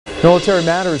Military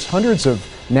Matters, hundreds of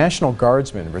National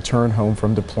Guardsmen return home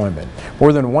from deployment.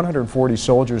 More than 140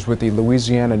 soldiers with the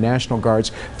Louisiana National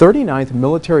Guard's 39th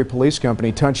Military Police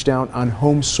Company touched down on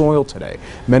home soil today.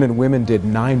 Men and women did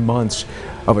 9 months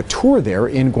of a tour there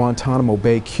in Guantanamo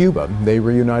Bay, Cuba. They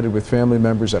reunited with family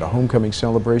members at a homecoming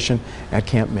celebration at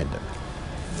Camp Minden.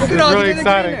 It's really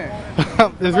exciting.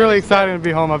 It's really exciting to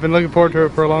be home. I've been looking forward to it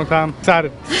for a long time.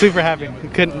 Excited, super happy.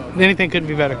 Anything couldn't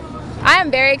be better. I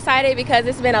am very excited because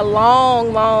it's been a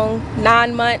long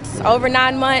 9 months, over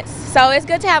 9 months. So it's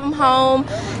good to have them home.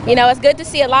 You know, it's good to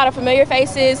see a lot of familiar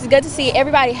faces. It's good to see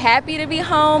everybody happy to be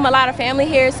home, a lot of family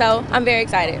here. So I'm very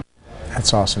excited.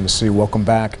 That's awesome to see. Welcome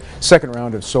back. Second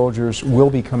round of soldiers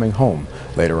will be coming home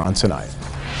later on tonight.